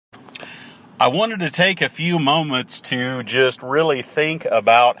I wanted to take a few moments to just really think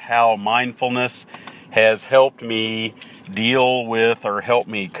about how mindfulness has helped me deal with or help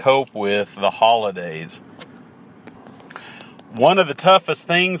me cope with the holidays. One of the toughest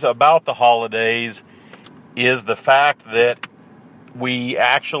things about the holidays is the fact that we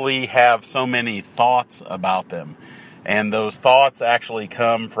actually have so many thoughts about them. And those thoughts actually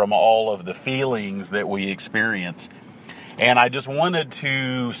come from all of the feelings that we experience. And I just wanted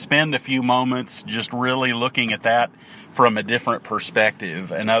to spend a few moments just really looking at that from a different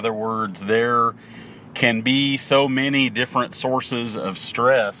perspective. In other words, there can be so many different sources of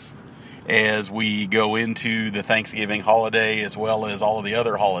stress as we go into the Thanksgiving holiday as well as all of the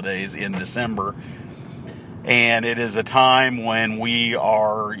other holidays in December. And it is a time when we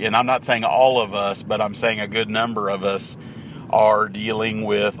are, and I'm not saying all of us, but I'm saying a good number of us are dealing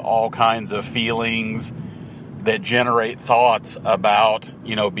with all kinds of feelings that generate thoughts about,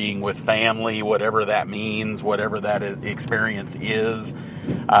 being with family, whatever that means, whatever that experience is.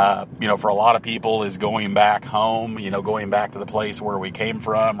 For a lot of people is going back home, going back to the place where we came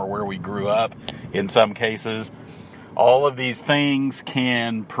from or where we grew up in some cases. All of these things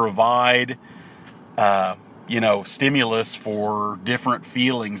can provide, stimulus for different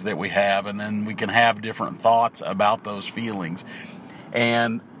feelings that we have, and then we can have different thoughts about those feelings.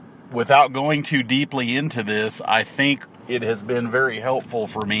 And without going too deeply into this, I think it has been very helpful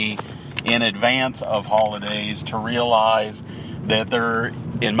for me in advance of holidays to realize that there,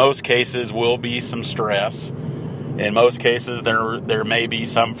 in most cases, will be some stress. In most cases, there may be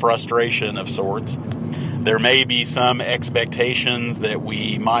some frustration of sorts. There may be some expectations that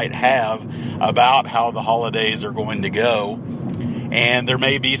we might have about how the holidays are going to go. And there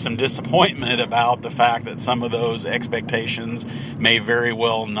may be some disappointment about the fact that some of those expectations may very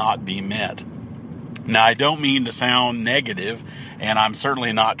well not be met. Now, I don't mean to sound negative, and I'm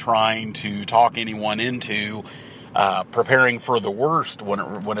certainly not trying to talk anyone into preparing for the worst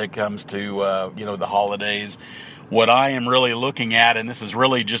when it comes to the holidays. What I am really looking at, and this is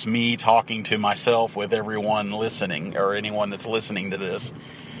really just me talking to myself with everyone listening, or anyone that's listening to this,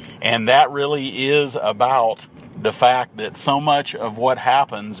 and that really is about the fact that so much of what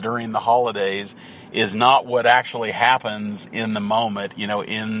happens during the holidays is not what actually happens in the moment,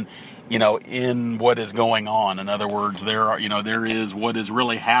 in what is going on. In other words, there is what is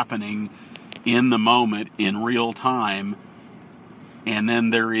really happening in the moment in real time. And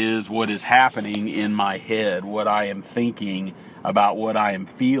then there is what is happening in my head, what I am thinking about, what I am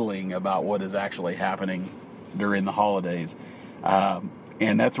feeling about what is actually happening during the holidays.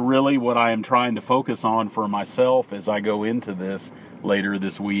 And that's really what I am trying to focus on for myself as I go into this later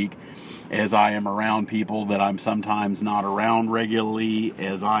this week, as I am around people that I'm sometimes not around regularly,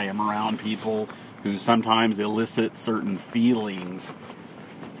 as I am around people who sometimes elicit certain feelings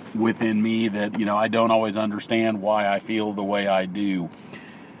within me that, I don't always understand why I feel the way I do,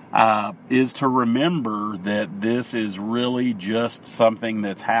 is to remember that this is really just something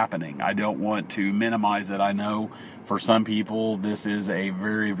that's happening. I don't want to minimize it. I know for some people this is a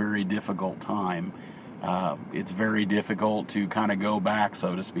very, very difficult time. It's very difficult to kind of go back,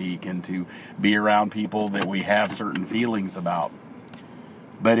 so to speak, and to be around people that we have certain feelings about.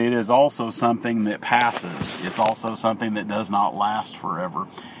 But it is also something that passes. It's also something that does not last forever.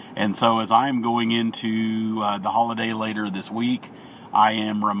 And so as I am going into the holiday later this week, I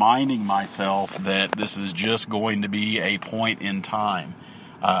am reminding myself that this is just going to be a point in time.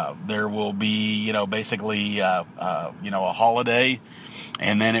 There will be, basically, a holiday,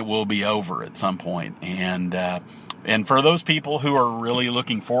 and then it will be over at some point. And for those people who are really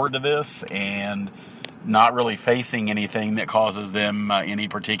looking forward to this and not really facing anything that causes them any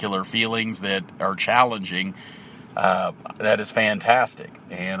particular feelings that are challenging, that is fantastic.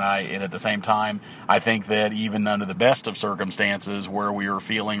 And at the same time, I think that even under the best of circumstances where we are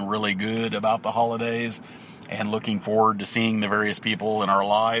feeling really good about the holidays and looking forward to seeing the various people in our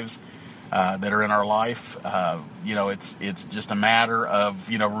lives that are in our life, it's just a matter of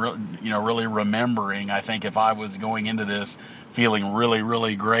really remembering. I think if I was going into this feeling really,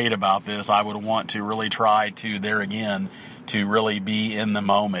 really great about this, I would want to really try to to really be in the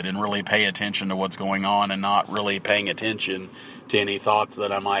moment and really pay attention to what's going on and not really paying attention to any thoughts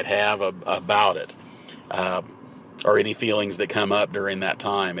that I might have about it or any feelings that come up during that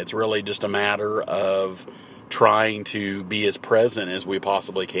time. It's really just a matter of trying to be as present as we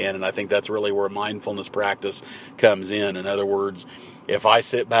possibly can, and I think that's really where mindfulness practice comes in. In other words, if I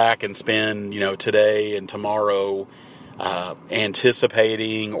sit back and spend, today and tomorrow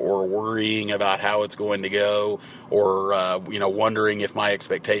anticipating or worrying about how it's going to go, or wondering if my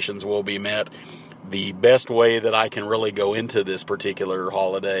expectations will be met, the best way that I can really go into this particular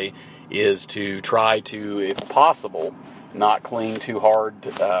holiday is to try to, if possible, not cling too hard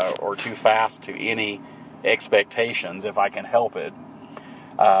or too fast to any expectations if I can help it.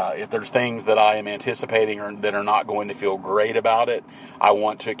 If there's things that I am anticipating or that are not going to feel great about it, I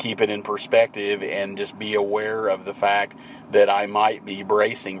want to keep it in perspective and just be aware of the fact that I might be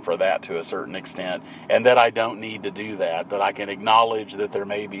bracing for that to a certain extent, and that I don't need to do that I can acknowledge that there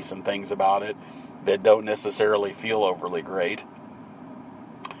may be some things about it that don't necessarily feel overly great,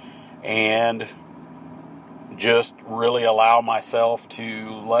 and just really allow myself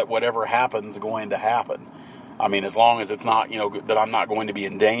to let whatever happens going to happen. I mean, as long as it's not, that I'm not going to be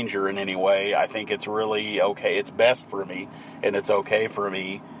in danger in any way, I think it's really okay. It's best for me, and it's okay for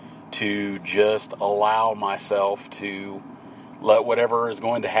me to just allow myself to let whatever is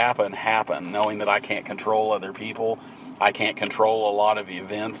going to happen, knowing that I can't control other people. I can't control a lot of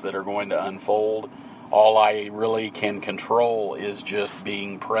events that are going to unfold. All I really can control is just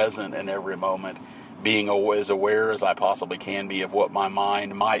being present in every moment, being as aware as I possibly can be of what my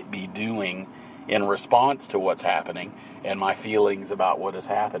mind might be doing in response to what's happening and my feelings about what is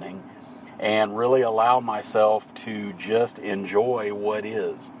happening, and really allow myself to just enjoy what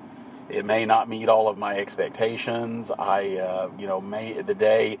is. It may not meet all of my expectations. The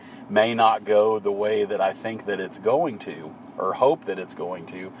day may not go the way that I think that it's going to, or hope that it's going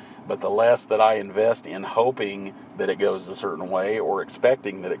to, but the less that I invest in hoping that it goes a certain way or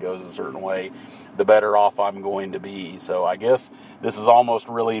expecting that it goes a certain way, the better off I'm going to be. So I guess this is almost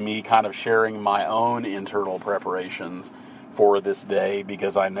really me kind of sharing my own internal preparations for this day,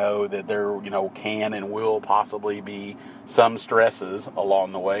 because I know that there, can and will possibly be some stresses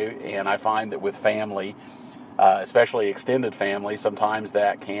along the way. And I find that with family, especially extended family, sometimes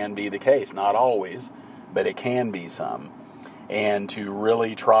that can be the case. Not always, but it can be some. And to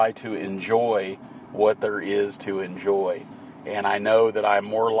really try to enjoy what there is to enjoy. And I know that I'm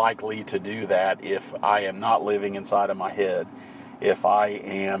more likely to do that if I am not living inside of my head, if I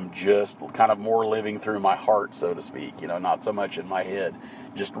am just kind of more living through my heart, so to speak, not so much in my head,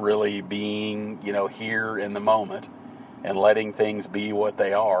 just really being, here in the moment and letting things be what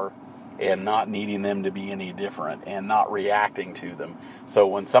they are and not needing them to be any different and not reacting to them. So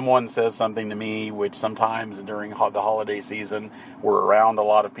when someone says something to me, which sometimes during the holiday season, we're around a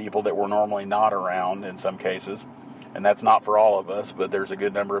lot of people that we're normally not around in some cases, and that's not for all of us, but there's a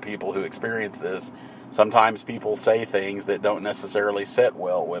good number of people who experience this. Sometimes people say things that don't necessarily sit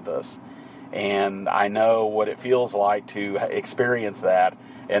well with us. And I know what it feels like to experience that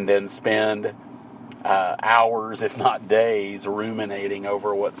and then spend hours, if not days, ruminating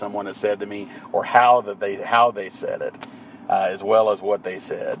over what someone has said to me or how they said it, as well as what they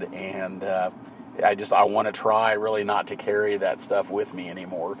said. And I want to try really not to carry that stuff with me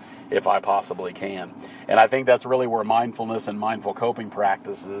anymore if I possibly can. And I think that's really where mindfulness and mindful coping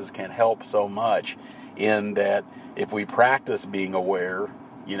practices can help so much, in that if we practice being aware,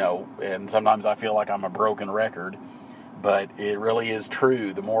 and sometimes I feel like I'm a broken record, but it really is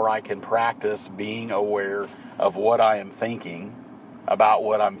true. The more I can practice being aware of what I am thinking about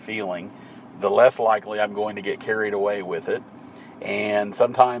what I'm feeling, the less likely I'm going to get carried away with it. And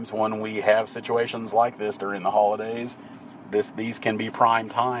sometimes when we have situations like this during the holidays, these can be prime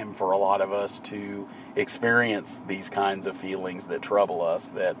time for a lot of us to experience these kinds of feelings that trouble us,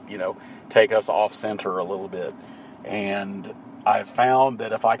 that, take us off center a little bit. And I've found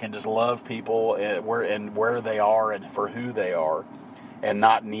that if I can just love people where they are and for who they are, and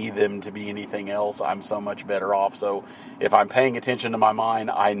not need them to be anything else, I'm so much better off. So if I'm paying attention to my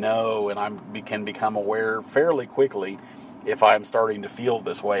mind, I know, and I can become aware fairly quickly if I'm starting to feel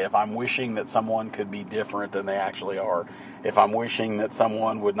this way, if I'm wishing that someone could be different than they actually are, if I'm wishing that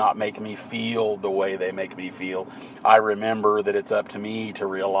someone would not make me feel the way they make me feel, I remember that it's up to me to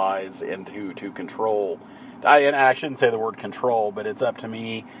realize and to control. And I shouldn't say the word control, but it's up to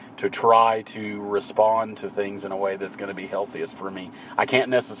me to try to respond to things in a way that's going to be healthiest for me. I can't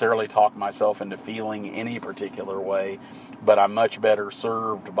necessarily talk myself into feeling any particular way, but I'm much better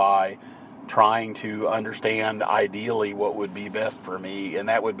served by trying to understand ideally what would be best for me, and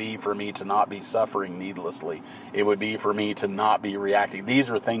that would be for me to not be suffering needlessly. It would be for me to not be reacting. These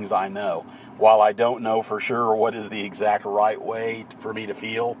are things I know. While I don't know for sure what is the exact right way for me to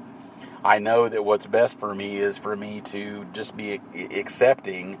feel, I know that what's best for me is for me to just be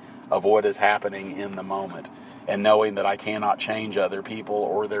accepting of what is happening in the moment, and knowing that I cannot change other people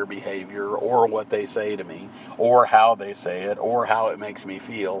or their behavior or what they say to me or how they say it or how it makes me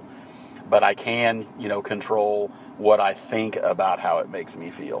feel. But I can, control what I think about how it makes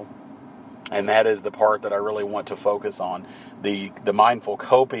me feel. And that is the part that I really want to focus on. The mindful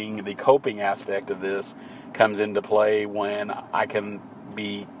coping, the coping aspect of this comes into play when I can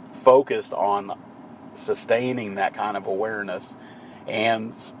be focused on sustaining that kind of awareness,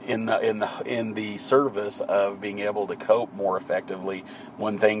 and in the service of being able to cope more effectively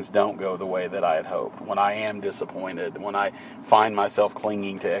when things don't go the way that I had hoped, when I am disappointed, when I find myself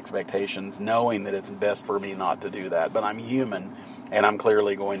clinging to expectations, knowing that it's best for me not to do that. But I'm human, and I'm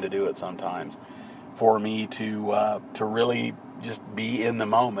clearly going to do it sometimes. For me to really just be in the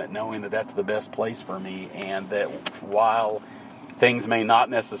moment, knowing that that's the best place for me, and that while things may not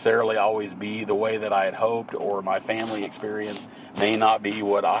necessarily always be the way that I had hoped, or my family experience may not be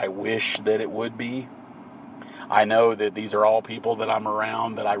what I wish that it would be, I know that these are all people that I'm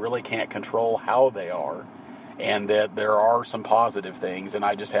around that I really can't control how they are, and that there are some positive things, and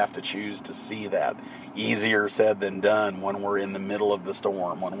I just have to choose to see that. Easier said than done when we're in the middle of the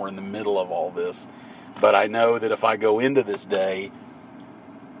storm, when we're in the middle of all this. But I know that if I go into this day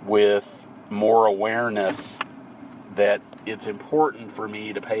with more awareness that it's important for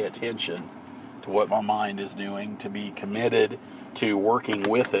me to pay attention to what my mind is doing, to be committed to working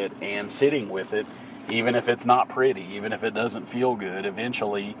with it and sitting with it, even if it's not pretty, even if it doesn't feel good.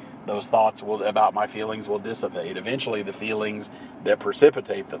 Eventually, those thoughts about my feelings will dissipate. Eventually, the feelings that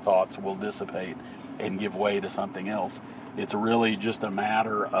precipitate the thoughts will dissipate and give way to something else. It's really just a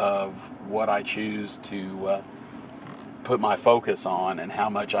matter of what I choose to put my focus on, and how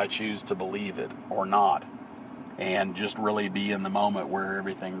much I choose to believe it or not, and just really be in the moment where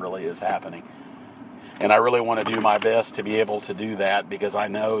everything really is happening. And I really want to do my best to be able to do that, because I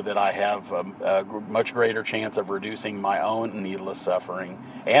know that I have a much greater chance of reducing my own needless suffering,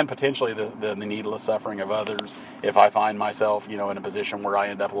 and potentially the needless suffering of others, if I find myself, in a position where I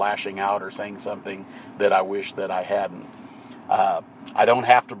end up lashing out or saying something that I wish that I hadn't. I don't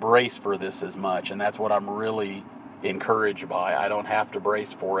have to brace for this as much, and that's what I'm really encouraged by. I don't have to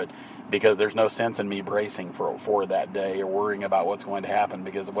brace for it, because there's no sense in me bracing for that day or worrying about what's going to happen,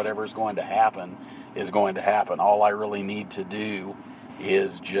 because whatever's going to happen is going to happen. All I really need to do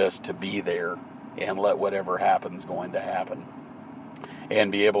is just to be there and let whatever happens going to happen, and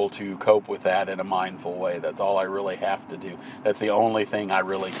be able to cope with that in a mindful way. That's all I really have to do. That's the only thing I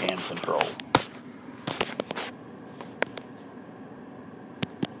really can control.